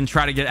car, and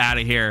try to get out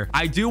of here.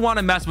 I do want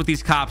to mess with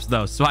these cops,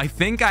 though, so I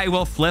think I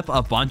will flip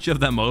a bunch of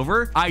them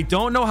over. I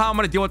don't know how I'm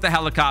going to deal with the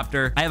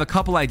helicopter. I have a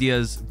couple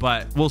ideas,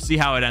 but we'll see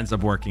how it ends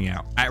up working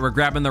out. All right, we're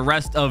grabbing the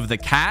rest of the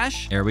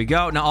cash. There we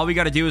go. Now, all we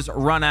got to do is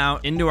run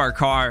out into our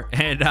car,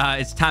 and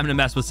it's time to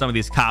mess with some of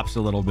these cops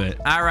a little bit.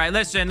 All right,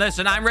 listen.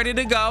 I'm ready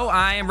to go.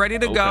 I am ready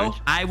to go.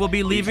 I will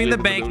be leaving the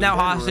bank now,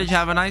 hostage.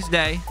 Have a nice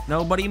day.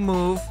 Nobody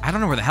move. I don't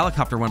know where the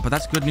helicopter went, but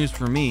that's good news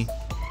for me.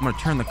 I'm gonna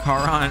turn the car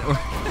on.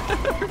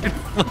 We're gonna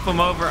flip them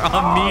over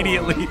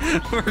immediately.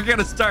 We're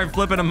gonna start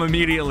flipping them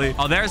immediately.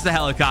 Oh, there's the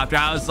helicopter.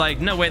 I was like,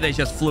 no way, they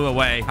just flew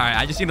away. All right,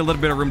 I just need a little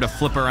bit of room to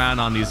flip around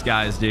on these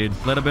guys, dude.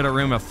 A little bit of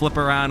room to flip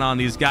around on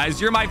these guys.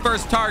 You're my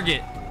first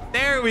target.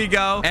 There we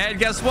go. And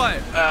guess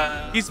what?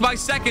 He's my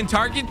second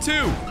target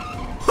too.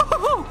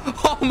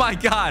 Oh my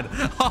god.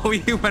 Oh,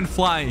 he went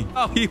flying.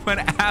 Oh, he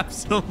went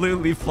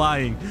absolutely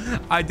flying.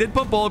 I did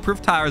put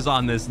bulletproof tires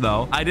on this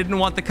though. I didn't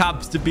want the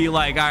cops to be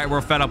like, all right,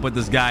 we're fed up with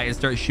this guy and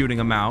start shooting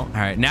him out. All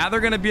right, now they're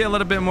gonna be a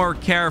little bit more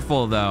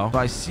careful though. So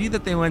I see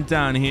that they went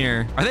down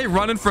here. Are they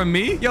running from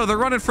me? Yo, they're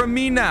running from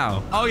me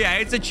now. Oh yeah,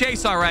 it's a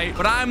chase, all right,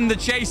 but I'm the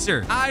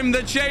chaser. I'm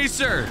the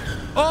chaser.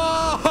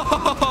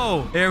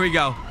 Oh, here we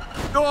go.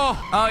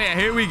 Oh yeah,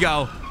 here we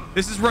go.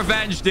 This is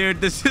revenge,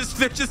 dude.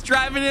 They're just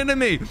driving into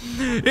me.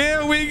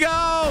 Here we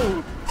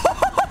go.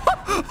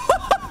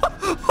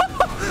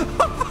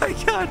 Oh my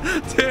god,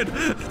 dude.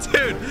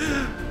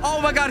 Oh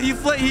my god, he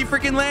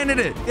freaking landed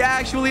it. He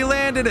actually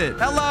landed it.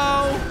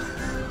 Hello.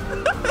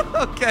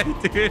 Okay,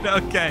 dude.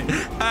 Okay.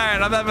 All right,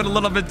 I'm having a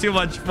little bit too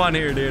much fun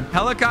here, dude.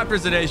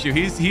 Helicopter's an issue.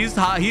 He's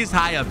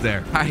high up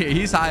there.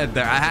 He's high up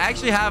there. I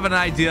actually have an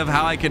idea of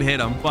how I could hit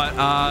him,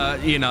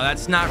 but you know,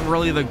 that's not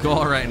really the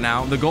goal right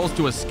now. The goal is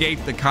to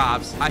escape the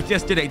cops. I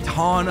just did a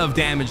ton of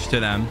damage to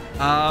them.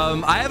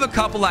 I have a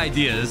couple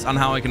ideas on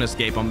how I can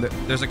escape them.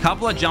 There's a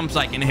couple of jumps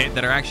I can hit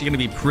that are actually going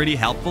to be pretty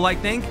helpful, I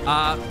think,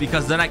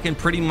 because then I can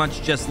pretty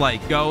much just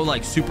like go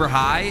like super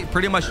high,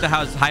 pretty much to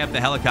how high up the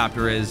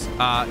helicopter is,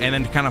 and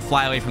then kind of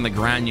fly away from the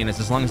ground units.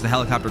 As long as the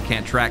helicopter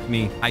can't track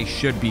me, I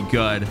should be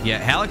good. Yeah,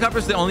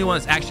 helicopter's the only one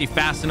that's actually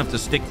fast enough to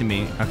stick to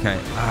me. Okay,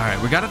 all right,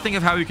 we got to think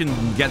of how we can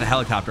get the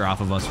helicopter off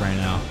of us right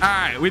now. All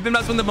right, we've been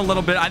messing with them a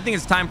little bit. I think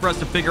it's time for us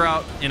to figure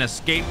out an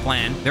escape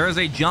plan. There is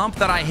a jump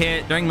that I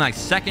hit during my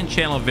second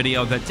channel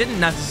video that didn't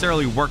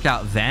necessarily work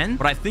out then,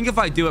 but I think if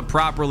I do it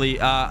properly,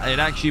 it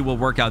actually will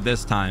work out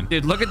this time.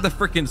 Dude, look at the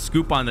freaking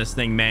scoop on this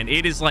thing, man.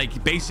 It is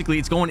like basically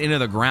it's going into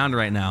the ground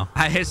right now.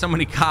 I hit so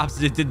many cops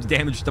that it did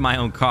damage to my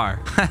own car.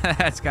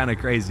 That's kind of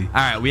crazy. All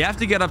right, we have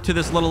to get up to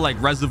this little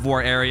like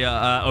reservoir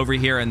area over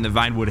here in the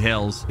Vinewood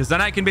Hills, because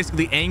then I can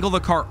basically angle the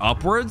car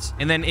upwards,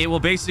 and then it will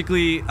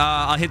basically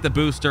I'll hit the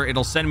booster.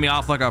 It'll send me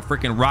off like a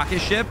freaking rocket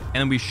ship,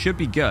 and then we should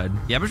be good.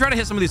 Yeah, I'm trying to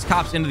hit some of these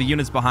cops into the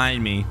units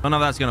behind me. I don't know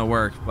if that's gonna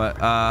work,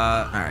 but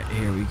all right,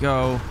 here we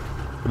go.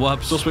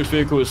 Whoops. Suspect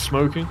vehicle is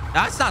smoking.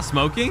 That's not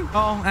smoking.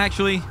 Oh,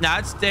 actually, no,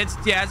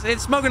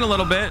 it's smoking a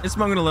little bit. It's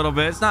smoking a little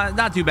bit. It's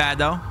not too bad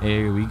though.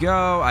 Here we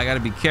go. I gotta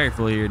be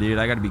careful here, dude.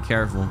 I gotta be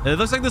careful. It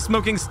looks like the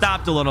smoking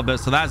stopped a little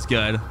bit, so that's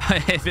good.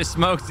 If it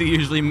smokes, it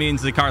usually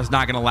means the car's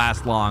not gonna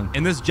last long.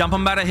 And this jump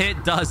I'm about to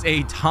hit does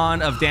a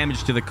ton of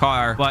damage to the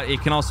car, but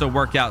it can also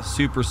work out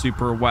super,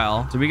 super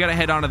well. So we gotta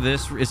head onto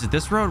this. Is it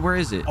this road? Where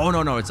is it? Oh,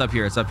 no, it's up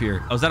here. It's up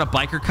here. Oh, is that a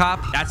biker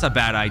cop? That's a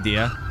bad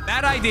idea.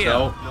 Bad idea.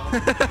 No.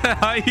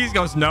 He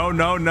goes,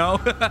 no.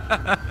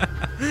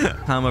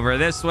 Come over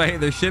this way.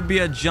 There should be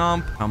a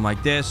jump. Come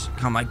like this.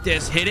 Come like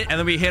this. Hit it. And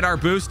then we hit our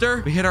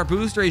booster. We hit our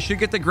booster. He should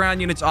get the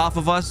ground units off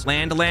of us.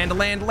 Land.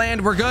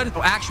 We're good.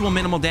 Oh, actual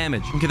minimal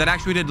damage. Okay, that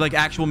actually did like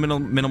actual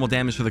minimal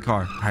damage to the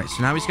car. All right,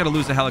 so now we just got to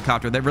lose the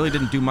helicopter. That really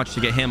didn't do much to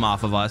get him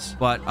off of us.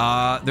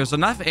 But there's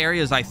enough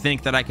areas I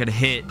think that I could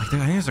hit. I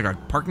think there's like a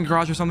parking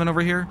garage or something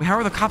over here. Wait, how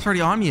are the cops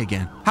already on me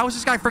again? How is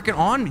this guy freaking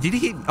on me? Did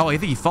he? Oh, I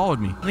think he followed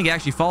me. I think he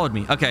actually followed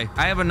me. Okay,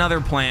 I have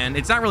another plan.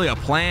 It's not really a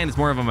plan. It's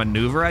more of a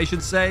maneuver, I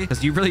should say,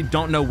 because you really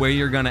don't know where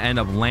you're going to end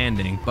up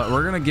landing. But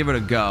we're going to give it a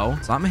go.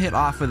 So I'm going to hit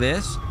off of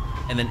this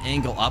and then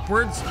angle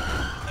upwards.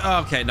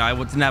 Okay, no, I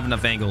didn't have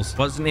enough angles.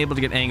 Wasn't able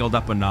to get angled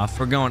up enough.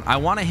 We're going, I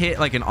want to hit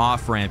like an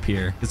off ramp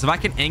here, because if I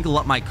can angle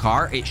up my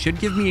car, it should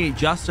give me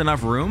just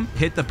enough room,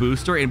 hit the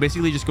booster, and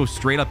basically just go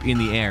straight up in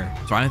the air.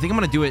 So I think I'm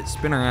going to do it,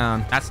 spin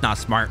around. That's not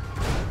smart.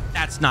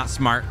 That's not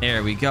smart.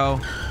 There we go.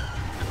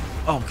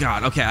 Oh,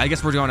 God. Okay, I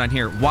guess we're going on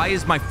here. Why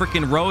is my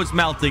freaking roads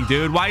melting,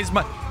 dude?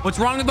 What's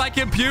wrong with my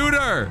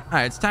computer? All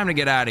right, it's time to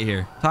get out of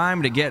here.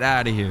 Time to get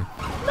out of here.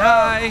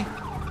 Hi.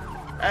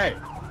 Hey.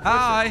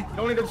 Hi. Listen,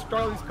 don't need to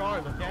destroy these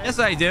cars, okay? Yes,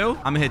 I do.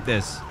 I'm gonna hit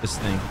this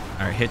thing.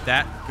 All right, hit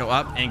that. Go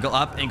up, angle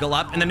up,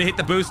 and then hit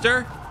the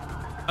booster.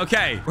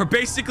 Okay, we're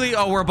basically,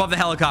 oh, we're above the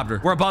helicopter.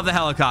 We're above the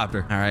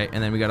helicopter. All right,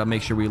 and then we gotta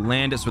make sure we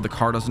land it so the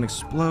car doesn't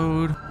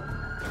explode.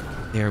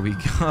 There we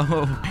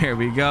go. There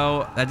we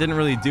go. That didn't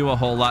really do a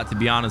whole lot, to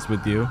be honest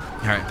with you.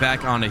 All right,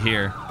 back onto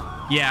here.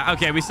 Yeah,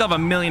 okay, we still have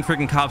a million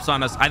freaking cops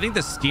on us. I think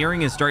the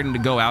steering is starting to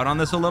go out on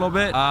this a little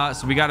bit,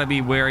 so we got to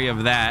be wary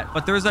of that.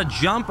 But there's a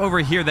jump over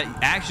here that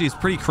actually is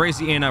pretty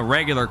crazy in a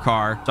regular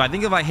car. So I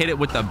think if I hit it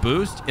with the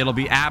boost, it'll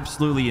be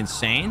absolutely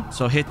insane.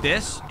 So hit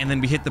this, and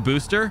then we hit the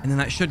booster, and then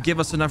that should give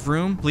us enough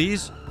room.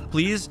 Please.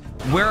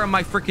 Where are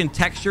my freaking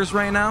textures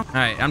right now? All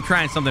right, I'm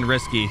trying something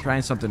risky.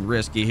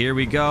 Here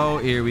we go.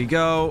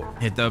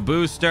 Hit the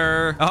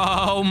booster.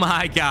 Oh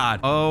my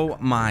God.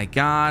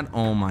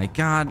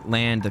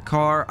 Land the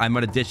car. I'm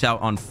gonna ditch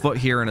out on foot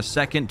here in a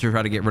second to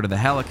try to get rid of the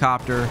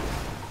helicopter.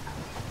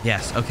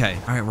 Yes. Okay.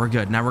 All right. We're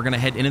good. Now we're going to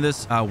head into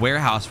this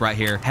warehouse right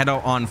here. Head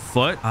out on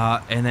foot.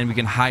 And then we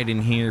can hide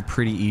in here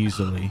pretty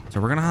easily.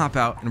 So we're going to hop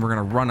out and we're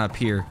going to run up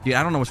here. Dude,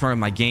 I don't know what's wrong with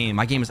my game.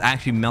 My game is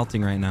actually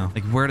melting right now.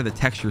 Like, where do the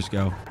textures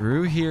go?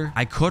 Through here.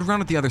 I could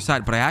run at the other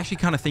side, but I actually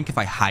kind of think if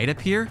I hide up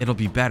here, it'll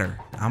be better.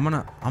 I'm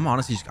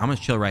honestly I'm gonna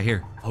chill right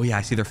here. Oh yeah,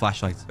 I see their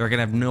flashlights. They're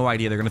gonna have no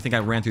idea. They're gonna think I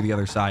ran through the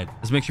other side.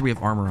 Let's make sure we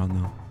have armor on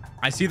though.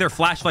 I see their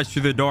flashlights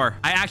through the door.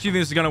 I actually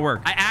think this is going to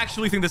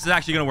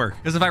work.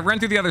 Because if I run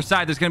through the other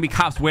side, there's going to be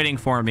cops waiting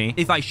for me.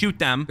 If I shoot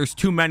them, there's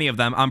too many of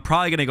them. I'm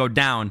probably going to go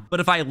down.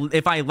 But if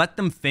I let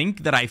them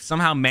think that I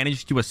somehow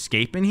managed to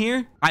escape in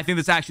here, I think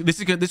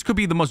this could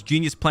be the most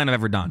genius plan I've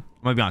ever done.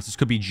 I'm going to be honest. This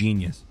could be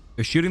genius.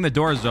 They're shooting the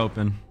doors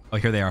open. Oh,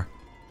 here they are.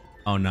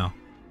 Oh, no.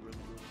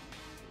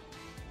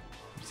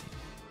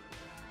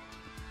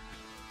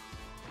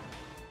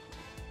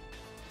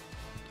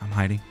 I'm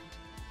hiding.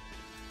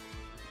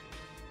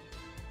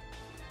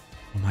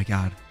 Oh my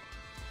God.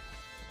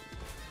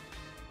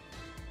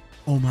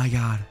 Oh my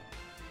God.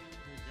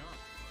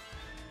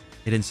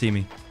 They didn't see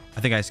me. I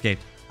think I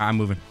escaped. I'm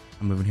moving.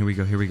 Here we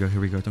go.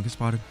 Don't get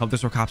spotted. Hope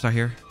there's no cops out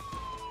here.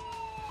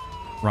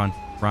 Run.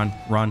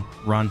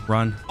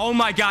 Oh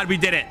my God, we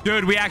did it.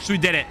 Dude, we actually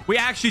did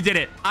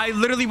it. I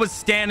literally was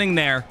standing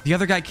there. The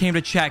other guy came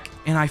to check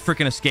and I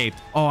freaking escaped.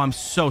 Oh, I'm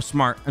so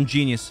smart. I'm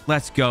genius.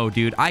 Let's go,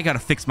 dude. I gotta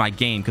fix my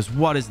game because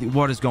what is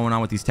going on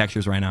with these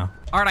textures right now?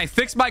 All right, I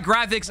fixed my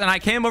graphics and I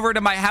came over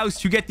to my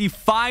house to get the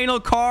final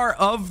car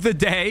of the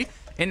day.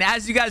 And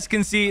as you guys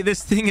can see,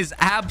 this thing is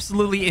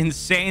absolutely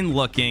insane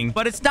looking,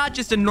 but it's not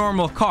just a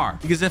normal car,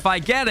 because if I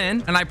get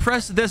in and I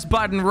press this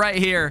button right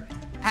here,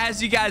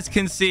 as you guys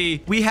can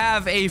see, we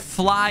have a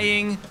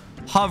flying,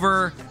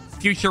 hover,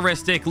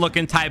 futuristic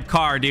looking type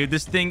car, dude.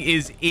 This thing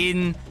is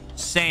insane.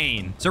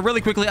 insane. So really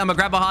quickly, I'm gonna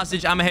grab a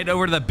hostage. I'm gonna head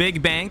over to the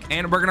big bank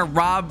and we're gonna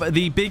rob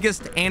the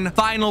biggest and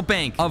final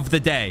bank of the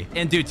day.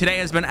 And dude, today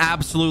has been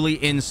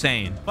absolutely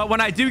insane. But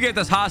when I do get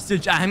this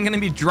hostage, I'm gonna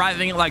be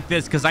driving it like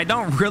this because I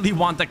don't really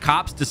want the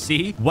cops to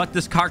see what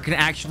this car can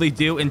actually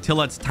do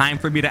until it's time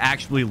for me to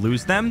actually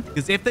lose them.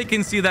 Because if they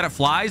can see that it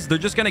flies, they're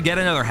just gonna get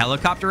another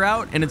helicopter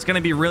out and it's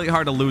gonna be really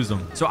hard to lose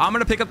them. So I'm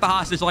gonna pick up the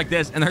hostage like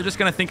this and they're just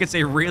gonna think it's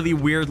a really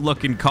weird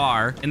looking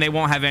car and they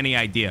won't have any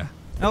idea.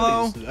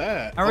 Hello. What is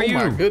that? How are you?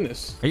 Oh my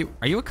goodness.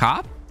 Are you a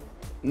cop?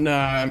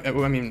 Nah, I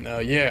mean,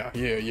 yeah.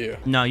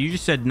 No, you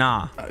just said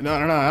nah. No,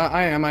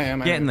 I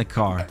am. Get in the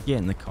car. Get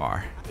in the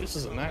car. This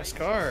is a nice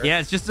car. Yeah,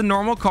 it's just a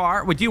normal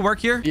car. Wait, do you work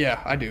here? Yeah,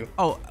 I do.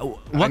 Oh,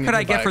 what could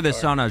I get for this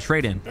car. on a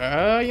trade-in?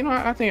 You know,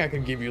 I think I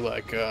could give you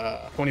like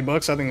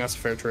 $20. I think that's a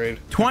fair trade.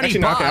 20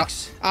 Actually, no, okay,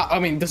 bucks? I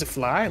mean, does it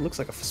fly? It looks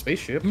like a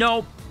spaceship.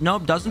 Nope,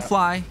 doesn't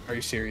fly. Are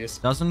you serious?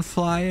 Doesn't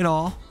fly at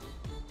all.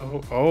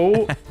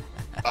 Oh.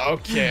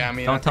 Okay, I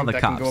mean, Don't I tell think the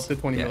that cops. can go up to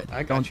 20 mil.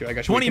 I got you.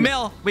 20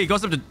 mil? Wait, it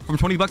goes up to from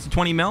 20 bucks to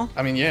 20 mil?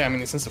 I mean, yeah,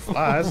 since it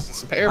flies,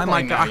 it's an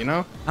airplane now, you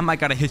know? I might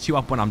gotta hit you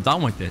up when I'm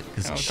done with it.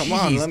 Because, come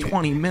on, let me-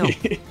 20 mil.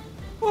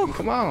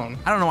 Come on.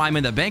 I don't know why I'm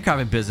in the bank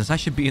robbing business. I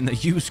should be in the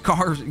used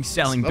car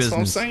selling That's business. what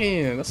I'm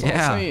saying. That's what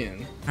I'm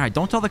saying. All right,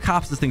 don't tell the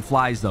cops this thing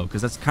flies though,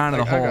 because that's kind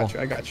of the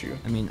whole. I got you.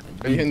 I mean,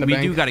 Are you hitting the we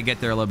bank? do got to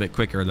get there a little bit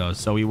quicker though,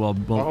 so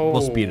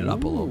we'll speed it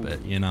up a little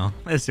bit. You know,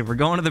 listen, we're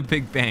going to the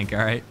big bank. All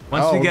right.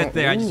 Once we get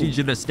there, I just need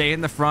you to stay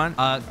in the front,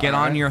 get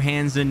on your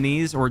hands and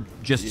knees, or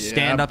just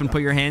stand up and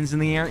put your hands in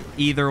the air.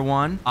 Either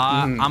one.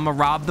 I'm gonna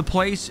rob the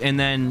place, and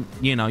then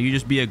you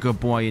just be a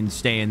good boy and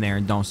stay in there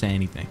and don't say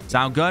anything.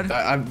 Sound good?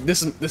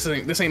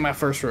 This ain't my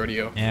first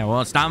rodeo. Yeah, well,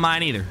 it's not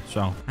mine either.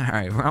 So, all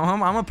right, I'm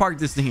gonna park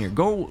this thing here.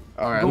 Go.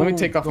 All right, let me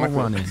take off my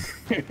running.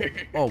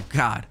 Oh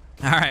God.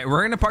 All right,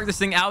 we're gonna park this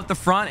thing out the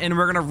front and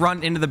we're gonna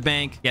run into the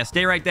bank. Yeah,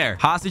 stay right there.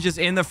 Hostage is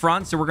in the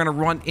front, so we're gonna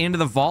run into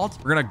the vault.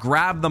 We're gonna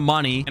grab the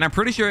money, and I'm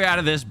pretty sure out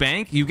of this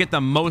bank, you get the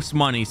most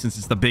money since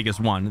it's the biggest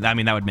one. I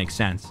mean, that would make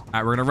sense. All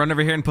right, we're gonna run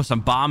over here and put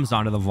some bombs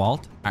onto the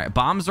vault. All right,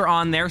 bombs are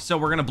on there, so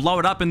we're gonna blow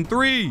it up in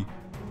 3,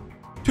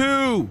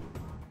 2,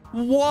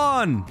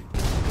 1.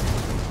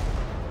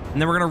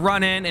 And then we're gonna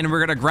run in and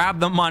we're gonna grab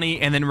the money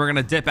and then we're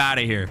gonna dip out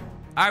of here.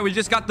 All right, we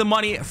just got the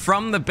money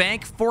from the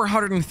bank,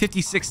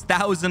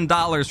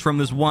 $456,000 from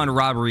this one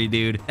robbery,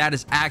 dude. That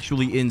is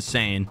actually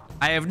insane.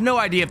 I have no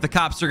idea if the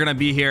cops are gonna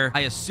be here.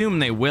 I assume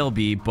they will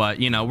be, but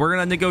we're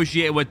gonna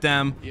negotiate with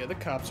them. Yeah, the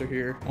cops are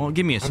here. Well,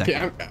 give me a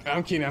second.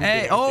 I'm kidding.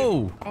 Hey,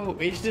 oh,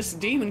 it's just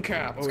demon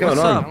cop. What's going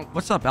on?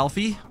 What's up,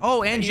 Elfie?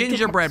 Oh, and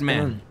Gingerbread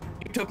Man.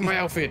 You took my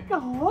outfit.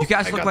 You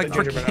guys look like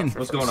freaking.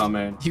 What's going on,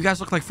 man? You guys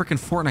look like freaking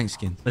Fortnite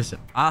skins. Listen,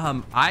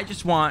 I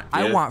just want,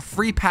 I want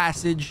free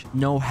passage,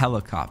 no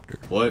helicopter.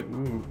 What?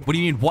 What do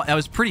you mean? What? That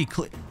was pretty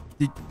clear.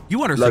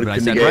 You understood what I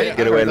said, right?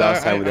 Get away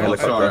last time with the I'm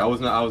helicopter. sorry, I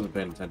wasn't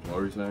paying attention. What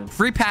were you saying?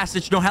 Free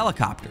passage, no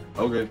helicopter.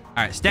 Okay. All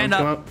right, stand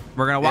up.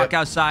 We're gonna walk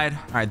outside.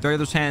 All right, throw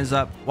those hands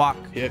up. Walk.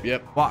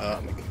 Yep. Walk.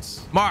 Oh my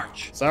goodness.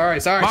 March. Sorry.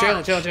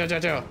 March.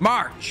 Chill.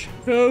 March.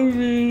 Help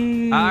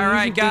me. All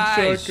right,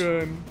 guys.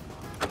 Shotgun.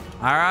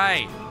 All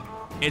right.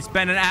 It's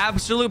been an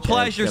absolute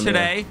pleasure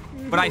today,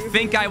 but I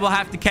think I will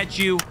have to catch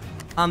you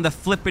on the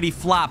flippity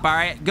flop. All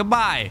right,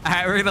 goodbye. All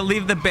right, we're gonna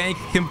leave the bank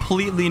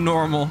completely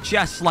normal,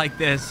 just like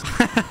this.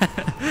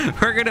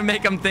 We're gonna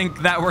make them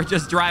think that we're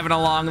just driving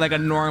along like a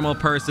normal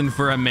person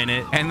for a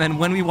minute, and then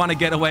when we want to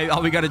get away,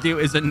 all we gotta do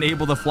is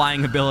enable the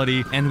flying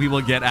ability and we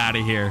will get out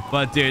of here.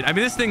 But dude, I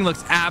mean, this thing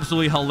looks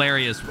absolutely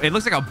hilarious. It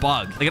looks like a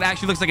bug. Like, it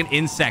actually looks like an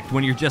insect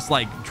when you're just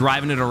like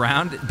driving it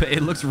around, but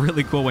it looks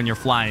really cool when you're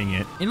flying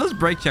it. And let's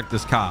brake check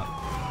this cop.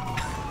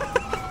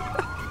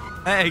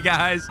 Hey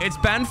guys, it's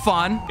been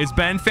fun. It's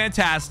been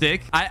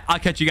fantastic. I'll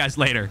catch you guys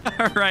later.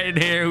 All right,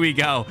 here we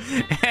go.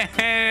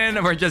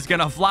 And we're just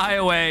gonna fly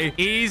away.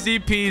 Easy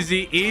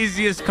peasy,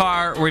 easiest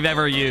car we've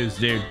ever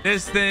used, dude.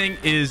 This thing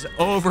is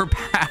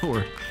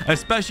overpowered.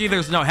 Especially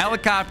there's no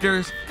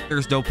helicopters,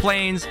 there's no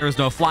planes, there's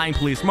no flying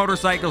police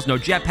motorcycles, no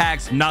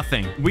jetpacks,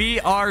 nothing. We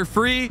are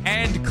free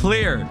and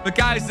clear. But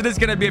guys, it is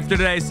gonna be it for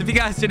today. So if you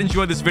guys did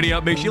enjoy this video,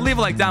 make sure you leave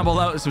a like down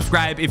below,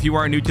 subscribe if you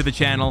are new to the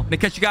channel, and I'll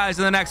catch you guys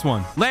in the next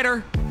one.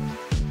 Later.